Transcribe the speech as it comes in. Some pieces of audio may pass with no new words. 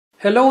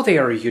Hello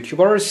there,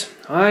 YouTubers.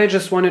 I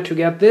just wanted to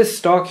get this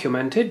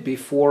documented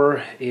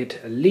before it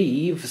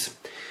leaves.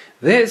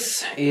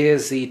 This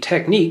is the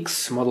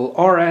Technics model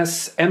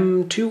RS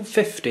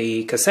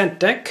M250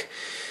 cassette deck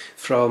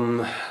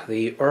from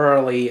the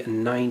early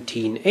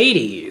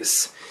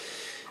 1980s.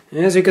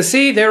 As you can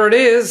see, there it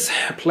is,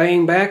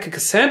 playing back a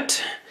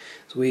cassette.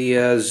 As we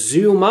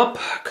zoom up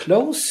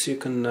close, you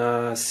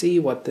can see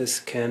what this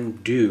can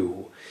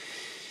do.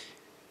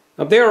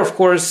 Up there, of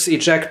course,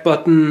 eject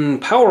button,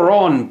 power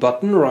on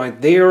button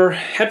right there,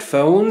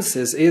 headphones.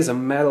 This is a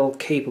metal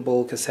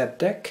capable cassette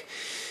deck.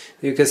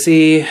 You can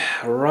see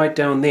right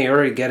down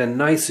there you get a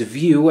nice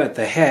view at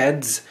the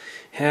head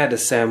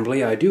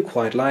assembly. I do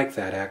quite like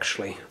that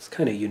actually, it's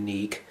kind of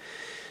unique.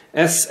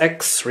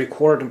 SX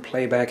record and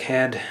playback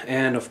head,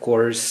 and of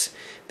course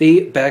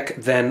the back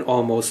then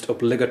almost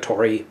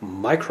obligatory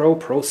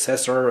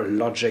microprocessor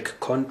logic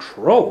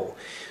control.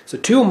 So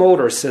two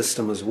motor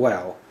system as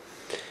well.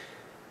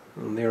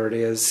 And there it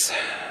is,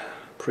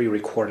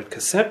 pre-recorded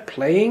cassette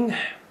playing.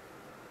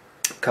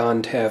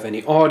 Can't have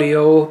any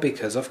audio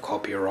because of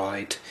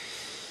copyright.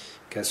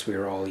 Guess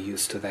we're all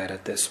used to that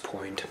at this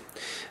point.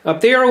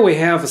 Up there we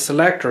have a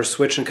selector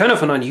switch in kind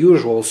of an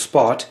unusual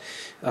spot.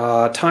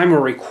 Timer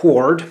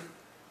record.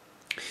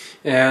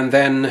 And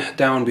then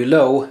down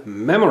below,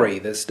 memory.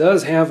 This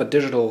does have a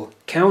digital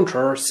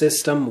counter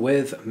system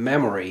with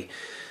memory.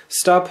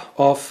 Stop,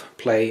 off,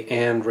 play,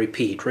 and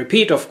repeat.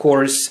 Repeat, of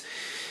course,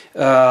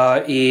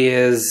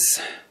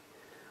 is...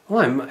 Well,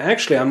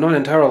 I'm not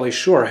entirely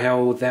sure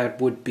how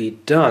that would be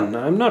done.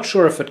 I'm not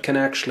sure if it can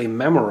actually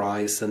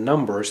memorize the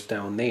numbers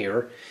down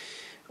there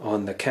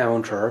on the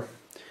counter.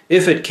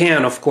 If it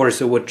can, of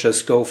course, it would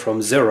just go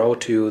from 0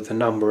 to the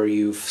number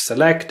you've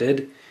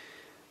selected.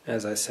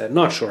 As I said,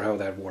 not sure how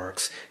that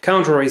works.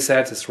 Counter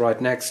reset is right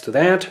next to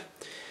that.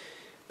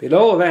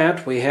 Below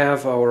that we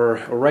have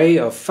our array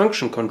of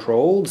function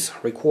controls: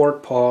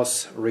 record,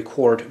 pause,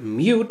 record,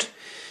 mute.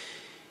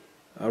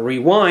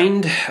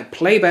 Rewind,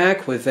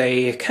 playback with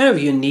a kind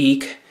of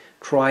unique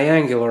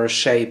triangular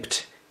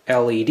shaped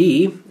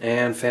LED,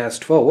 and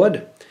fast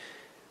forward.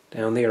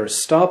 Down there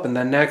is stop, and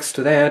then next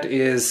to that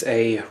is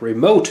a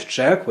remote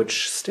jack,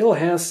 which still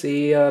has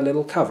the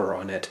little cover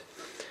on it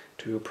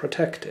to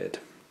protect it.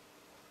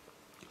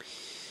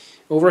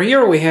 Over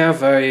here we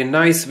have a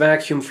nice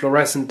vacuum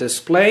fluorescent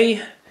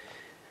display.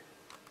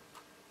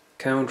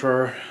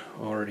 Counter,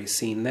 already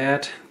seen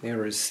that.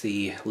 There is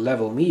the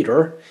level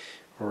meter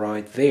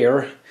right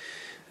there.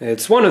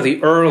 It's one of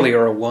the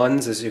earlier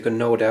ones, as you can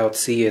no doubt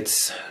see.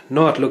 It's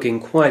not looking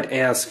quite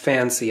as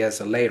fancy as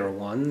the later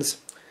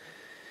ones.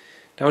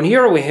 Down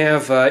here we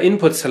have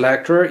input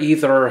selector,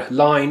 either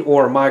line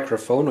or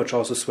microphone, which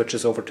also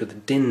switches over to the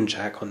DIN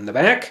jack on the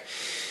back.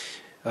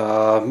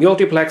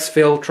 Multiplex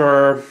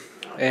filter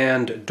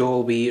and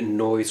Dolby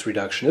noise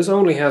reduction. This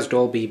only has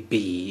Dolby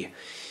B.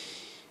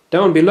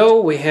 Down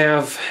below we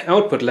have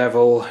output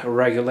level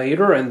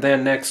regulator, and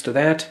then next to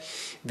that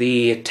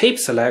the tape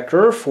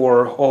selector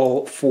for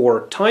all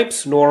four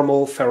types: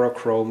 normal,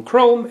 ferrochrome,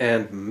 chrome,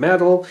 and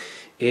metal.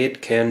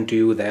 It can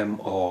do them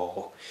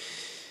all.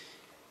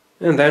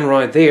 And then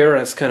right there,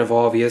 that's kind of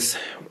obvious,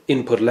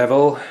 input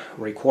level,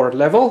 record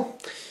level,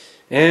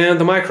 and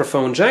the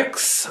microphone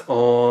jacks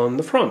on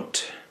the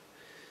front.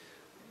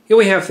 Here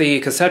we have the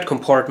cassette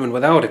compartment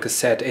without a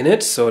cassette in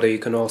it, so that you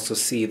can also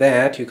see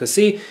that. You can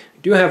see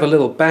we do have a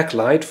little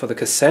backlight for the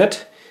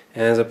cassette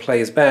as it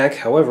plays back.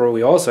 However,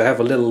 we also have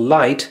a little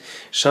light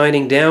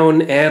shining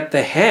down at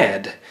the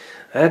head.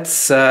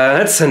 That's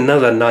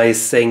another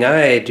nice thing.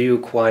 I do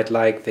quite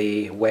like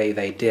the way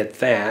they did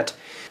that.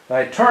 If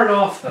I turn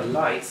off the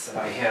lights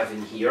that I have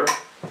in here,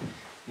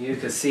 you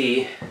can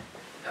see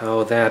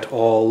how that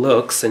all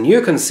looks, and you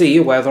can see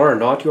whether or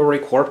not your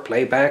record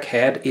playback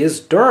head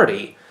is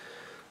dirty.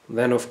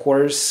 Then, of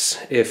course,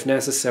 if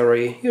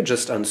necessary, you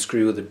just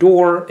unscrew the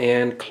door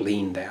and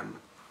clean them.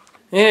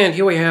 And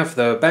here we have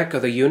the back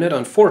of the unit,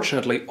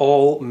 unfortunately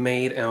all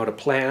made out of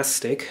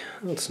plastic.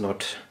 That's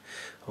not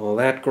all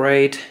that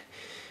great.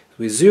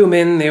 We zoom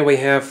in, there we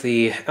have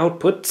the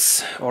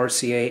outputs,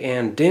 RCA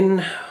and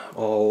DIN,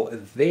 all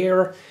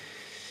there.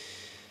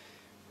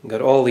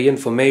 Got all the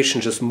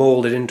information just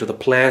molded into the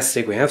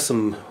plastic. We have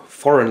some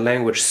foreign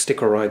language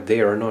sticker right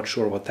there, not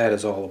sure what that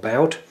is all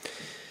about.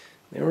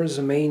 There is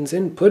the mains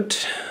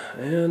input,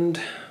 and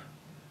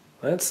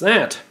that's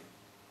that.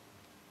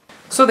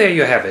 So there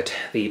you have it,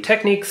 the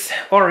Technics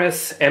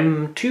RS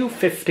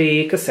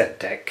M250 cassette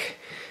deck.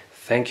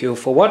 Thank you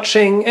for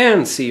watching,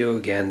 and see you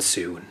again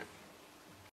soon.